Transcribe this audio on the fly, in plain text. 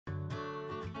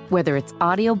Whether it's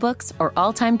audiobooks or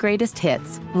all-time greatest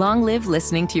hits, long live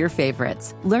listening to your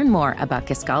favorites. Learn more about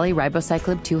Kisqali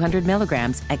Ribociclib 200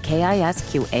 milligrams at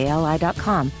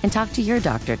KISQALI.com and talk to your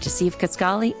doctor to see if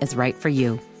Kisqali is right for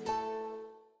you.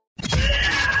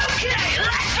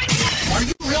 Are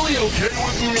you really okay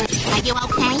with this? Are you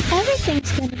okay?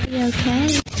 Everything's gonna be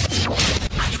okay.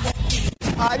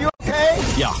 Are you okay?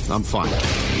 Yeah, I'm fine.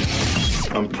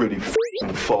 I'm pretty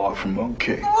far from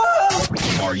okay.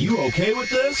 Are you okay with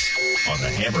this? On the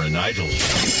Hammer and Nigel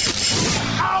Show.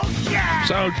 Oh, yeah!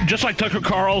 So, just like Tucker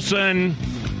Carlson,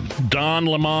 Don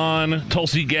Lemon,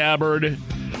 Tulsi Gabbard,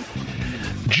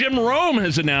 Jim Rome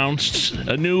has announced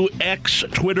a new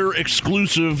X-Twitter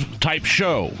exclusive type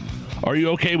show. Are you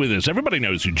okay with this? Everybody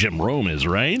knows who Jim Rome is,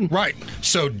 right? Right.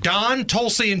 So Don,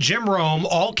 Tulsi, and Jim Rome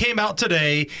all came out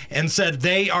today and said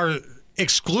they are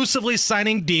exclusively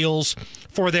signing deals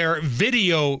for their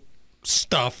video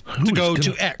stuff to go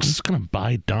to X. Who's going to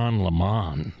buy Don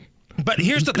Lemon? But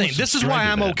here's the thing. This is why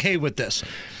I'm okay with this.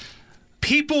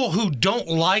 People who don't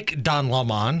like Don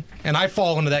Lemon, and I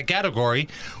fall into that category,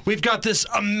 we've got this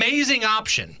amazing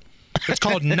option. It's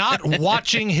called not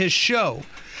watching his show.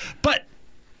 But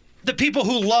the people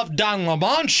who love Don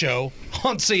Lemon's show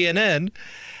on CNN,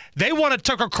 they wanted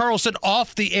Tucker Carlson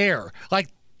off the air. Like,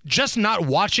 just not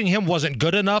watching him wasn't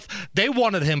good enough. They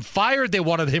wanted him fired. They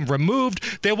wanted him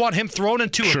removed. They want him thrown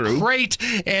into a crate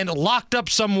and locked up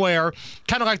somewhere,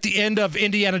 kind of like the end of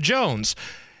Indiana Jones.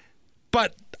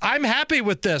 But I'm happy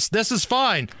with this. This is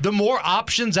fine. The more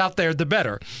options out there, the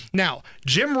better. Now,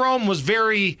 Jim Rome was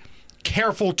very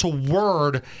careful to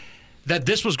word that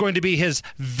this was going to be his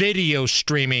video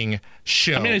streaming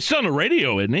show. I mean, he's still on the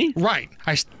radio, isn't he? Right.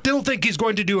 I still think he's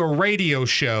going to do a radio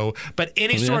show, but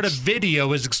any sort of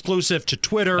video is exclusive to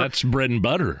Twitter. That's bread and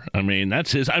butter. I mean,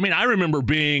 that's his. I mean, I remember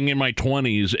being in my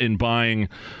 20s and buying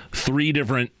 3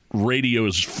 different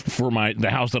radios for the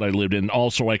house that I lived in.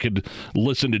 Also, I could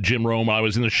listen to Jim Rome while I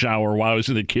was in the shower, while I was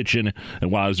in the kitchen, and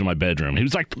while I was in my bedroom. He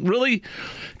was like really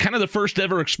kind of the first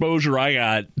ever exposure I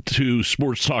got to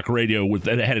sports talk radio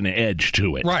that had an edge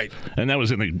to it. Right. And that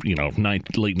was in the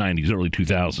late 90s, early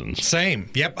 2000s. Same.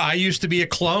 Yep. I used to be a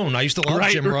clone. I used to love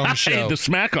Jim Rome's show. The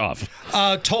smack off.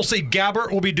 Tulsi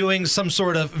Gabbard will be doing some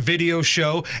sort of video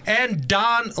show, and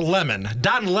Don Lemon.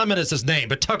 Don Lemon is his name,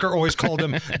 but Tucker always called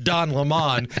him Don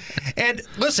Lemon. And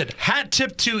listen, hat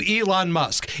tip to Elon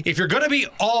Musk. If you're going to be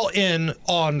all in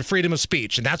on freedom of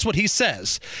speech, and that's what he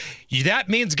says, that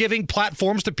means giving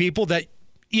platforms to people that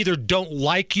either don't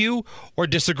like you or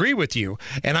disagree with you.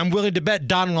 And I'm willing to bet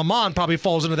Don Lemon probably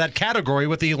falls into that category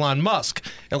with Elon Musk.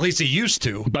 At least he used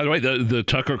to. By the way, the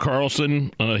Tucker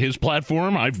Carlson, his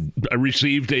platform, I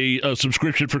received a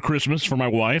subscription for Christmas for my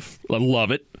wife. I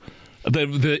love it.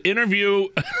 The interview,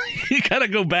 you got to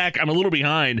go back. I'm a little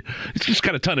behind. It's just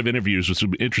got a ton of interviews with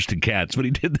some interesting cats. But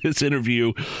he did this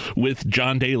interview with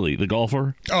John Daly, the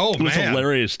golfer. Oh, man. It was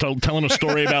hilarious. Telling a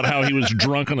story about how he was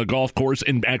drunk on the golf course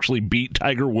and actually beat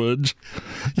Tiger Woods.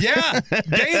 Yeah.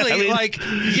 Daly,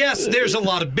 yes, there's a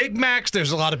lot of Big Macs.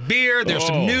 There's a lot of beer. There's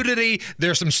some nudity.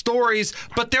 There's some stories.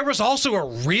 But there was also a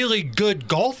really good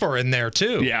golfer in there,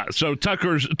 too. Yeah. So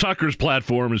Tucker's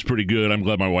platform is pretty good. I'm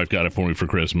glad my wife got it for me for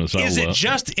Christmas. Is it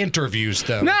just interviews,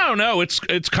 though? No,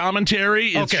 it's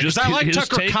commentary. It's because I like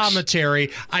Tucker takes.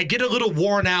 Commentary. I get a little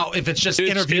worn out if it's just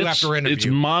interview after interview. It's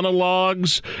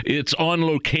monologues. It's on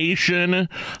location.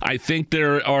 I think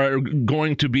there are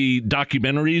going to be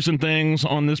documentaries and things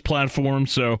on this platform,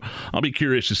 so I'll be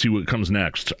curious to see what comes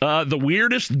next. The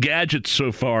weirdest gadgets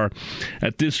so far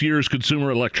at this year's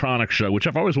Consumer Electronics Show, which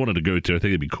I've always wanted to go to, I think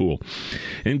it'd be cool,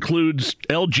 includes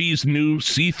LG's new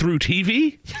see-through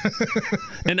TV,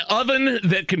 an oven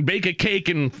that can bake a cake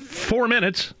in 4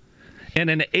 minutes,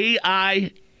 and an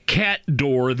AI cat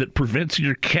door that prevents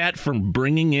your cat from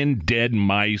bringing in dead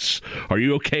mice. Are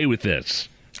you okay with this?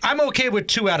 I'm okay with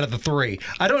 2 out of the 3.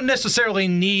 I don't necessarily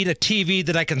need a TV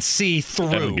that I can see through.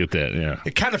 I don't get that, yeah.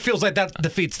 It kind of feels like that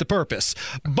defeats the purpose.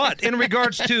 But in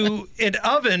regards to an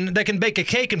oven that can bake a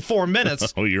cake in 4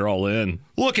 minutes. Oh, you're all in.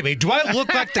 Look at me. Do I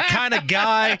look like the kind of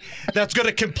guy that's going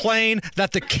to complain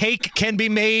that the cake can be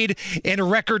made in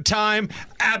record time?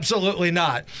 Absolutely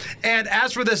not. And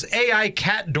as for this AI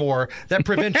cat door that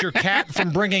prevents your cat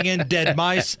from bringing in dead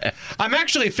mice, I'm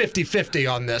actually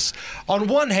 50-50 on this. On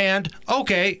one hand,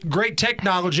 okay, great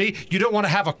technology. You don't want to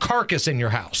have a carcass in your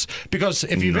house, because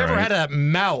if you've ever had a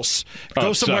mouse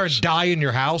go somewhere and die in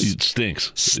your house, it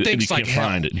stinks. Stinks like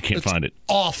hell. You can't find it.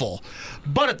 Awful.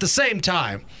 But at the same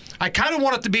time, I kind of want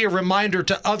want it to be a reminder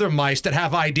to other mice that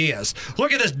have ideas.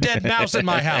 Look at this dead mouse in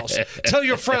my house. Tell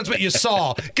your friends what you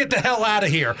saw. Get the hell out of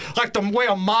here. Like the way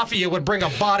a mafia would bring a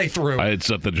body through. I had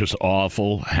something just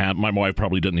awful. My wife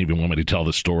probably doesn't even want me to tell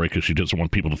this story because she doesn't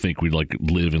want people to think we like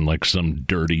live in like some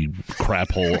dirty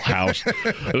crap hole house.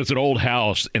 It was an old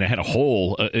house, and it had a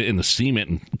hole in the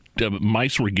cement, and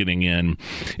mice were getting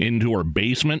into our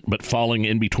basement, but falling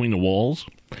in between the walls.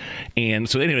 And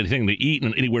so they didn't have anything to eat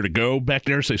and anywhere to go back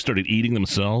there, so they started eating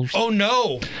themselves. Oh,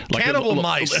 no. Like cannibal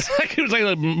mice. It was like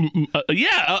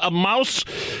a mouse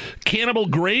cannibal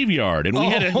graveyard. And we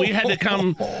had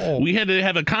to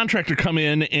have a contractor come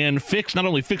in and not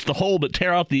only fix the hole, but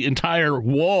tear out the entire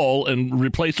wall and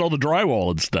replace all the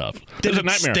drywall and stuff. Did it was a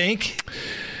nightmare. Stink?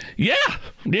 Yeah.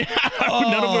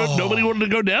 Nobody wanted to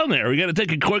go down there. We got to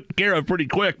take it care of pretty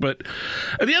quick. But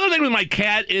the other thing with my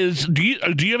cat is, do you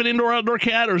have an indoor-outdoor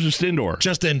cat, or is it just indoor?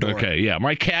 Just indoor. Okay, yeah.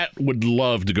 My cat would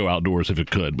love to go outdoors if it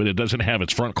could, but it doesn't have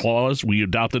its front claws. We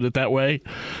adopted it that way.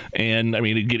 And, I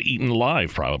mean, it'd get eaten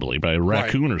alive probably by a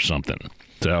raccoon or something.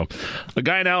 So, a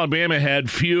guy in Alabama had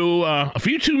a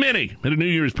few too many at a New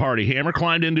Year's party. Hammer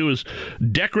climbed into his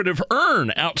decorative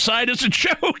urn outside as a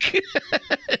joke.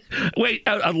 Wait,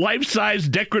 a life-size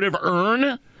decorative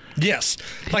urn? Yes,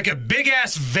 like a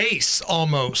big-ass vase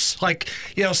almost. Like,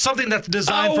 something that's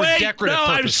designed for decorative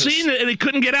purposes. I've seen it, and he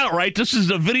couldn't get out, right? This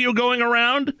is a video going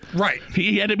around? Right.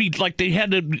 He had to be, they had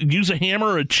to use a hammer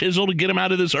or a chisel to get him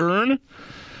out of this urn?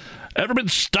 Ever been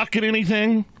stuck in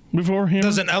anything before him?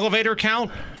 Does an elevator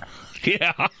count?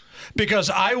 Yeah. Because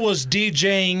I was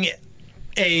DJing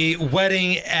a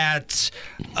wedding at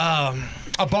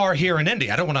a bar here in Indy.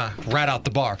 I don't want to rat out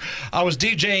the bar. I was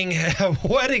DJing a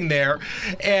wedding there,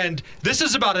 and this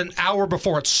is about an hour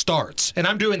before it starts. And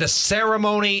I'm doing the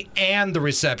ceremony and the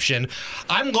reception.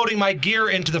 I'm loading my gear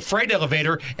into the freight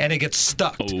elevator, and it gets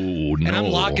stuck. Oh, no. And I'm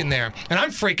locking there. And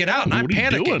I'm freaking out, and I'm panicking.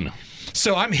 What are you doing?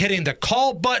 So I'm hitting the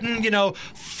call button,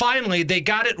 Finally, they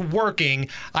got it working.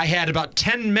 I had about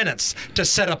 10 minutes to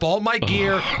set up all my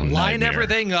gear, line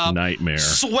everything up. Nightmare.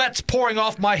 Sweat's pouring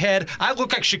off my head. I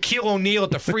look like Shaquille O'Neal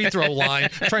at the free throw line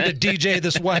trying to DJ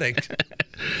this wedding.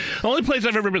 The only place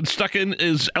I've ever been stuck in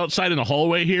is outside in the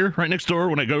hallway here, right next door,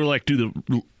 when I go do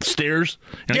the stairs.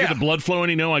 And I get the blood flowing,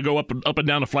 I go up and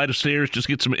down a flight of stairs, just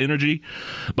get some energy.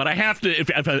 But I have to, if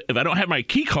I don't have my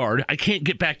key card, I can't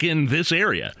get back in this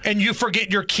area. And you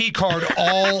forget your key card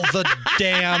all the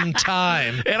damn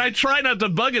time. And I try not to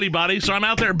bug anybody, so I'm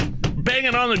out there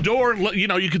banging on the door.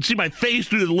 You can see my face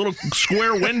through the little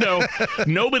square window.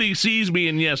 Nobody sees me,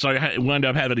 and yes, I wind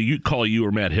up having to call you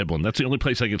or Matt Hiblin. That's the only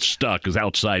place I get stuck is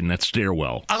outside in that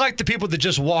stairwell. I like the people that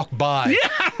just walk by.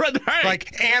 Yeah, right.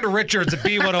 Like Ann Richards at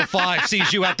B105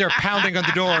 sees you out there pounding on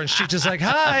the door, and she's just like,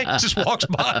 hi, just walks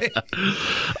by.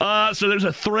 So there's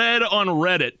a thread on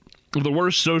Reddit of the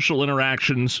worst social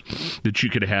interactions that you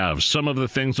could have. Some of the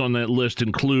things on that list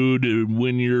include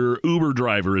when your Uber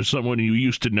driver is someone you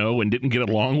used to know and didn't get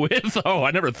along with. Oh,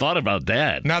 I never thought about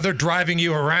that. Now they're driving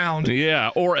you around. Yeah,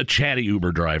 or a chatty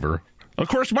Uber driver. Of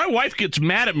course, my wife gets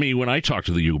mad at me when I talk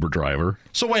to the Uber driver.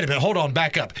 So wait a minute, hold on,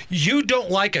 back up. You don't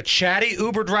like a chatty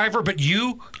Uber driver, but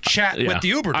you chat with the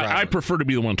Uber driver. I prefer to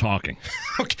be the one talking.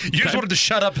 Okay. You just wanted to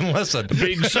shut up and listen.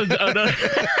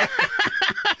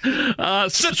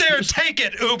 Sit there and take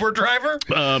it, Uber driver.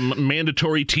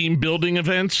 Mandatory team building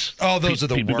events. Oh, those are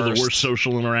the people worst. People, the worst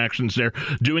social interactions there.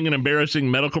 Doing an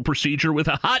embarrassing medical procedure with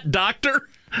a hot doctor.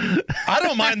 I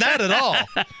don't mind that at all.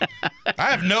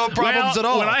 I have no problems at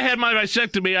all. When I had my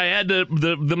vasectomy, I had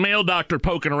the male doctor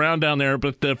poking around down there,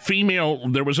 but there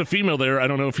was a female there. I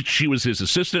don't know if she was his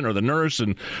assistant or the nurse,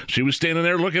 and she was standing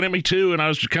there looking at me too, and I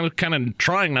was kind of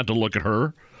trying not to look at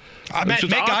her. Make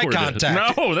eye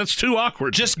contact. No, that's too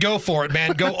awkward. Just go for it,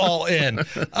 man. Go all in.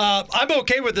 I'm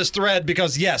okay with this thread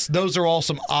because, yes, those are all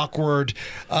some awkward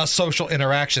social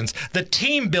interactions. The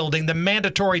team building, the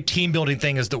mandatory team building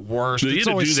thing is the worst. It's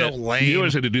always so lame. You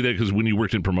always had to do that because when you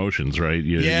worked in promotions, right?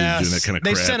 Yes. You're doing that kind of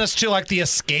crap. They sent us to like the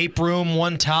escape room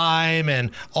one time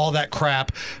and all that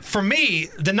crap. For me,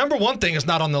 the number one thing is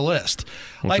not on the list.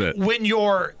 What's that? When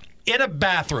you're in a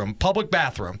bathroom, public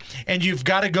bathroom, and you've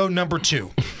got to go number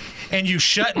 2. And you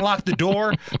shut and lock the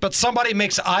door, but somebody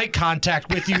makes eye contact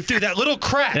with you through that little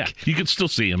crack. Yeah, you can still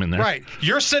see them in there. Right.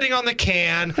 You're sitting on the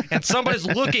can, and somebody's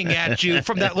looking at you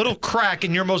from that little crack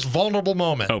in your most vulnerable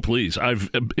moment. Oh, please.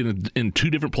 I've been in 2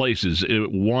 different places.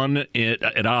 One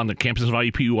on the campus of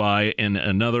IUPUI and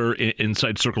another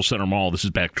inside Circle Center Mall. This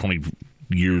is back 20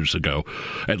 years ago,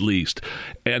 at least.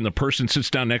 And the person sits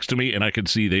down next to me, and I can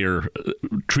see they are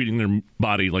treating their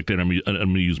body like they're in an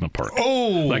amusement park.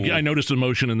 Oh, like I noticed a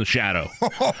motion in the shadow.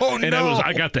 Oh, and no.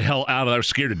 I got the hell out of there. I was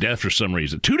scared to death for some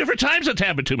reason. 2 different times that's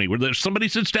happened to me, where somebody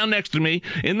sits down next to me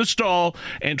in the stall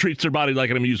and treats their body like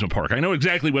an amusement park. I know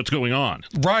exactly what's going on.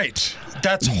 Right.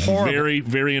 That's horrible. Very,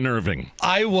 very unnerving.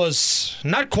 I was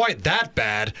not quite that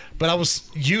bad, but I was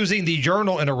using the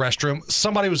urinal in a restroom.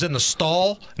 Somebody was in the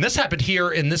stall, and this happened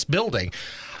here in this building.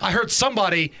 I heard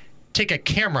somebody take a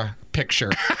camera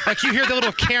picture. Like you hear the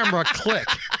little camera click.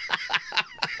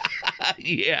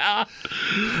 Yeah.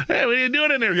 Hey, what are you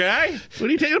doing in there, guy? What are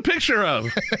you taking a picture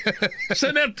of?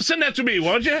 Send that to me,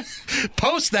 won't you?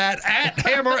 Post that at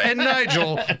Hammer and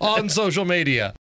Nigel on social media.